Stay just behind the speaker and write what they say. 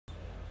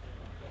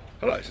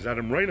Hello, this is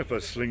Adam Rayner for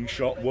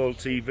Slingshot World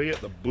TV at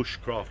the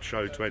Bushcraft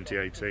Show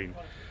 2018.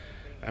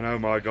 And oh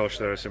my gosh,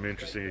 there are some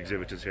interesting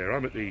exhibitors here.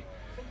 I'm at the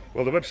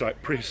website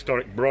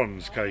Prehistoric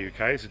Bronze KUK.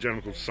 It's a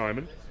gentleman called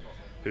Simon,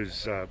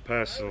 whose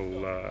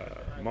personal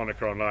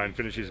moniker online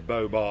finishes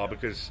Bow-Bar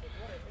because,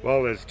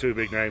 well, there's two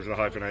big names and a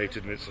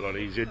hyphenated and it's a lot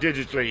easier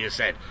digitally, you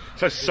said.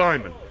 So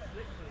Simon,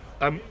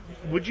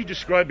 would you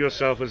describe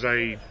yourself as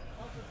a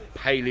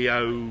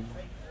paleo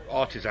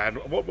artisan?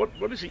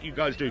 What is it you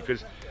guys do?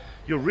 Because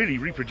you're really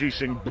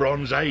reproducing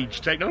Bronze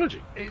Age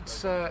technology.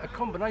 It's a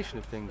combination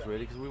of things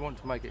really, because we want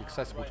to make it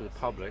accessible to the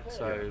public,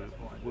 so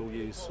we'll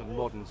use some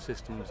modern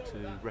systems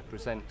to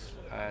represent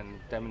and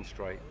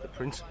demonstrate the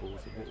principles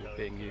of what was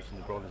being used in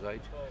the Bronze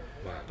Age.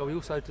 Wow. But we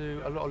also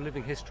do a lot of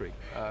living history,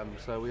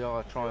 so we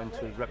are trying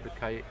to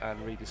replicate and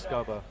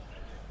rediscover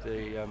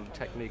the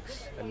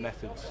techniques and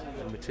methods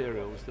and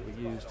materials that were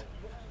used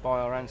by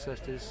our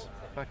ancestors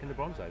back in the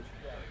Bronze Age.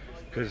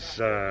 Because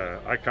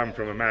I come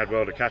from a mad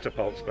world of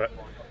catapults, but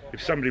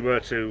if somebody were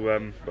to,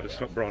 well, it's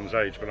not Bronze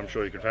Age, but I'm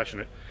sure you could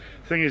fashion it.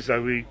 The thing is,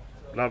 though, we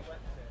love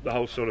the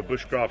whole sort of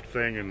bushcraft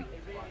thing and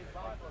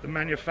the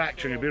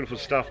manufacturing of beautiful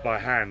stuff by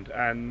hand.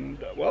 And,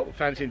 well,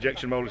 fancy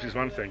injection moulders is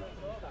one thing,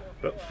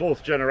 but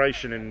fourth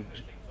generation in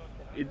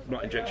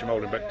not injection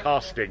moulding, but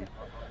casting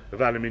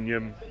of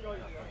aluminium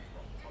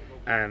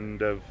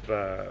and of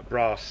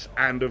brass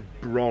and of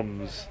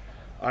bronze.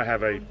 I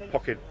have a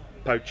pocket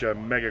poacher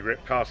mega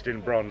grip cast in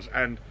bronze,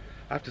 and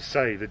I have to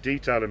say the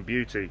detail and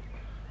beauty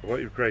of what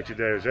you've created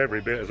there is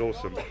every bit as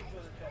awesome.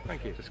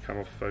 Thank you. Just come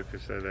off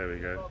focus there, there we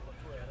go.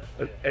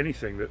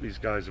 Anything that these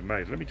guys have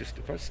made, let me just,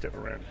 if I step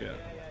around here,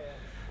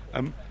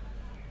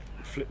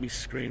 flip me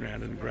screen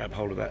around and grab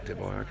hold of that dip,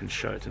 I can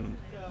show it in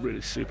really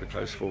super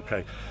close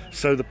 4K.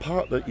 So the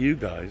part that you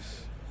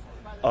guys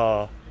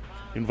are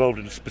involved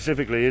in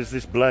specifically is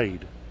this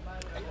blade.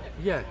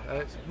 Yeah,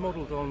 it's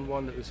modelled on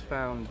one that was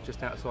found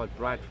just outside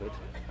Bradford,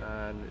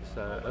 and it's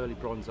an early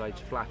Bronze Age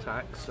flat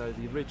axe, so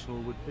the original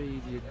would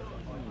be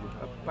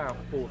about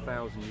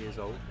 4,000 years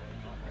old.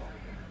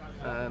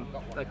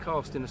 They're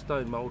cast in a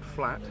stone mould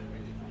flat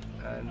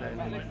and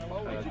then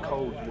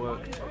cold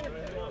worked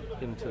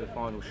into the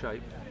final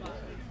shape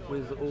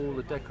with all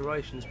the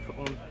decorations put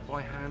on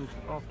by hand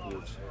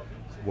afterwards.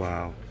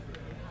 Wow.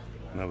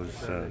 That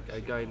was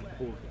again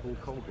all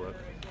cold work.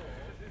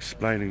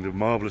 Explaining the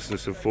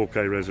marvellousness of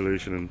 4K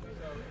resolution, and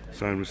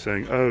Simon was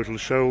saying, oh, it'll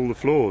show all the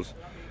flaws.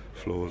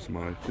 Flaws,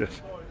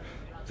 yes.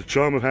 The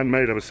charm of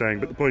handmade, I was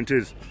saying, but the point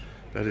is,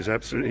 that is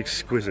absolutely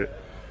exquisite.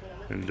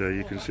 And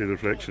you can see the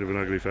reflection of an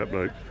ugly fat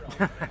bloke.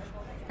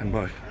 And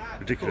my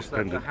ridiculous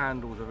pendant. The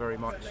handles are very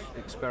much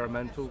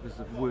experimental, because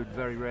the wood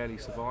very rarely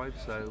survives,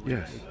 so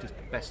it's just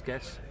the best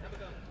guess.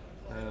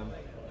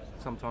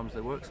 Sometimes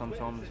they work,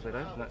 sometimes they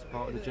don't, and that's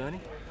part of the journey.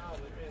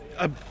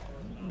 I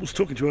was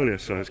talking to you earlier,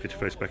 so let's get your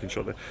face back in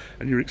shot there,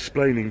 and you're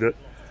explaining that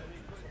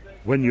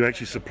when you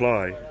actually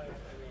supply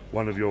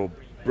one of your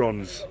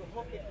bronze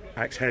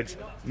axe heads,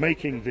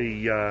 making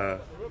the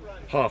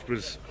haft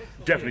was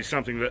definitely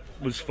something that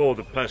was for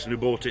the person who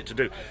bought it to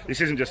do.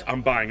 This isn't just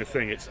I'm buying a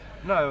thing, it's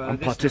I'm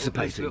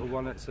participating. This little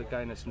one, it's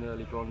an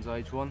early Bronze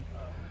Age one.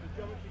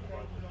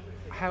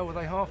 How were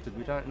they hafted?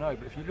 We don't know,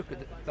 but if you look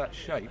at that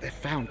shape, they're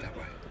found that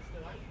way.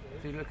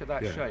 If you look at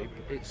that shape,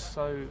 it's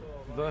so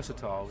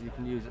versatile. You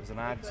can use it as an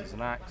adze, as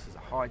an axe, as a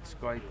hide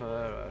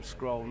scraper, a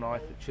scroll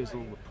knife, a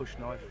chisel, a push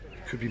knife.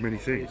 Could be many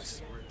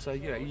things. So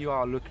you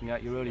are looking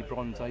at your early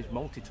Bronze Age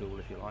multi-tool,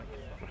 if you like.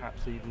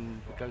 Perhaps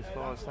even go as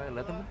far as, say, a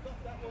Leatherman.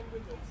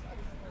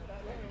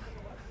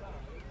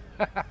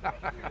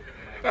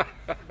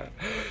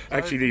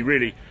 Actually, the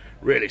really,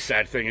 really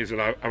sad thing is that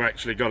I've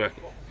actually got a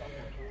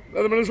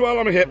Leatherman as well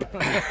on my hip.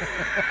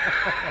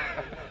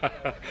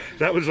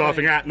 That was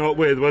laughing at, not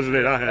with, wasn't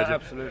it? I heard you.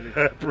 Absolutely.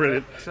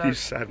 Brilliant. You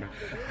sad man.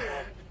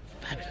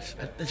 Fabulous.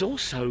 There's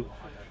also,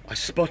 I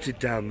spotted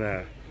down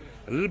there,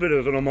 a little bit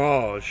of an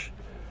homage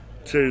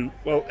to,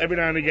 well, every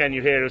now and again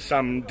you hear of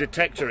some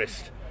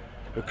detectorist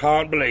who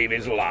can't believe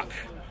his luck.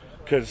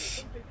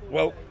 Because,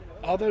 well,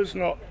 are those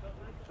not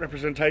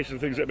representations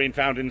of things that have been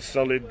found in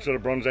solid sort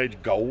of Bronze Age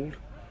gold?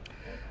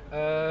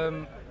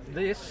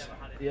 This,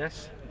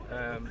 yes.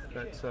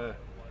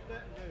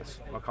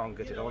 I can't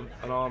get it on.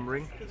 An arm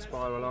ring, a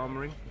spiral arm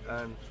ring,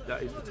 and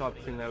that is the type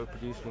of thing they were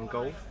producing in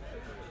gold.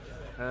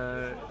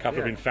 A couple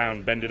have been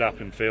found bended up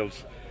in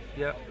fields.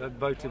 Yeah,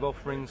 votive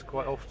offerings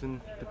quite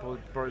often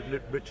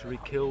ritually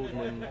killed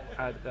and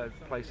then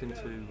placed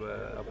into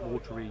a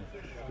watery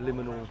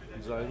liminal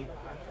zone.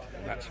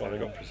 And that's why they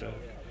got preserved.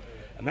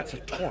 And that's a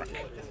torque,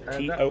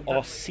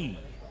 T-O-R-C.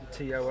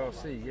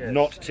 T-O-R-C, yes.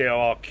 Not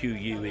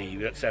T-O-R-Q-U-E,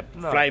 that's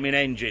flaming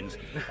engines.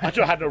 I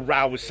just had a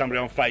row with somebody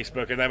on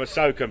Facebook and they were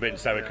so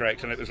convinced they were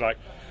correct, and it was like,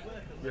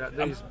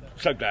 I'm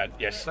so glad,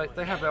 yes.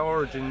 They have their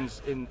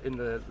origins in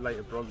the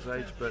later Bronze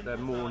Age, but they're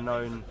more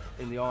known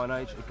in the Iron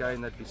Age.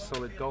 Again, they'd be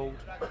solid gold.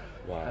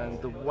 Wow.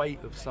 And the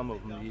weight of some of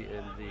them,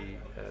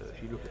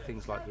 if you look at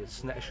things like the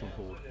Snettisham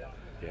hoard,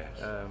 yes.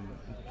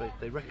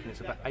 they reckon it's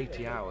about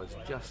 80 hours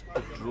just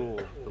to draw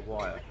the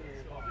wire.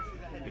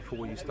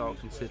 before you start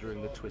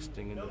considering the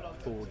twisting and the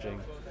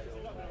forging.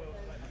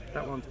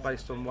 That one's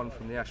based on one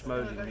from the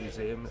Ashmolean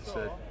Museum. It's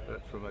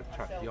from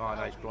the Iron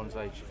Age, Bronze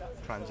Age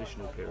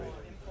transitional period.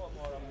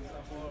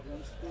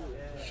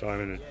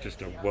 Simon,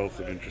 just a wealth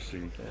of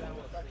interesting,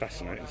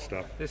 fascinating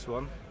stuff. This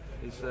one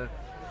is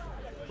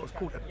what's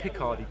called a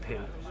Picardy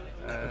pin.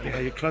 Yeah,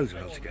 your clothes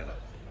well together.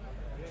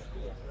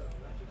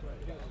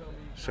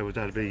 So would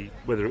that be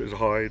whether it was a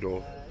hide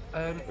or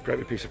a great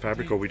big piece of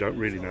fabric, or we don't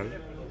really know?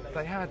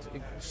 They had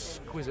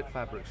exquisite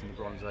fabrics in the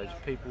Bronze Age.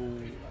 People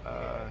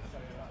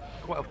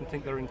quite often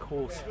think they're in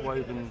coarse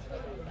woven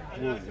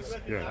wools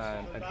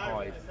and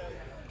hide.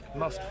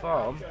 Must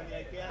Farm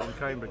in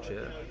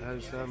Cambridgeshire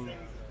has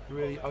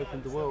really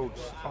opened the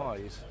world's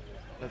eyes.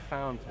 They've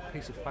found a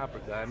piece of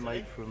fabric there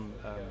made from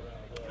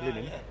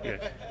linen,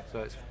 so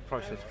it's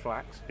processed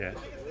flax,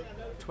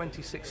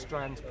 26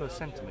 strands per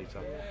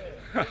centimetre.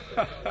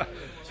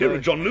 Here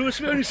at John Lewis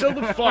we only sell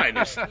the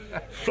finest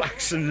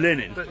flax and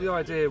linen. But the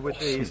idea with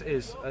these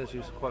is, as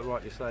you quite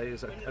rightly say,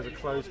 is as a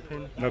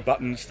clothespin. No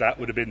buttons, that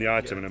would have been the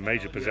item, and a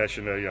major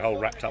possession, your whole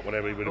wrapped up,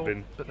 whatever it would have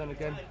been. But then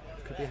again,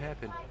 it could be a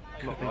hairpin.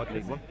 Not that I'd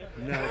need one.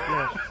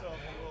 No,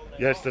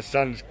 yes, the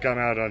sun's come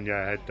out on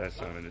your head there,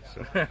 Simon. It's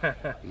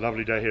a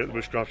lovely day here at the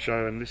Bushcraft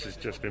show, and this has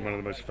just been one of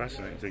the most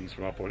fascinating things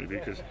from our point of view,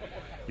 because,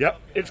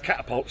 it's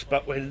catapults,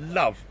 but we're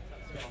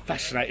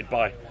fascinated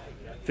by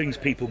things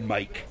people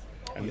make.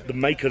 And the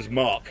maker's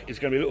mark is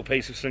going to be a little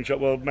piece of Slingshot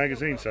World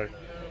magazine, so,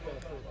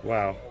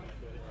 wow.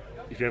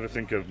 If you ever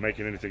think of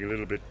making anything a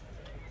little bit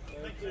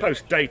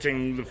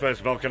post-dating the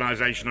first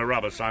volcanisation of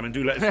rubber, Simon,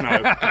 do let us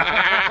know.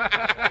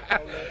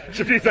 It's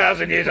a few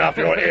thousand years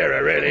after your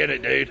era, really, isn't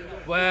it, dude?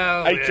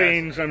 Well,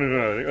 18, yes.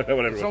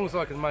 Whatever. As long as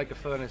I can make a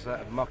furnace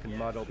out of muck and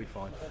mud, I'll be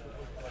fine.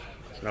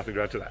 There's nothing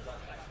to add to that.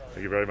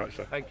 Thank you very much,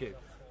 sir. Thank you.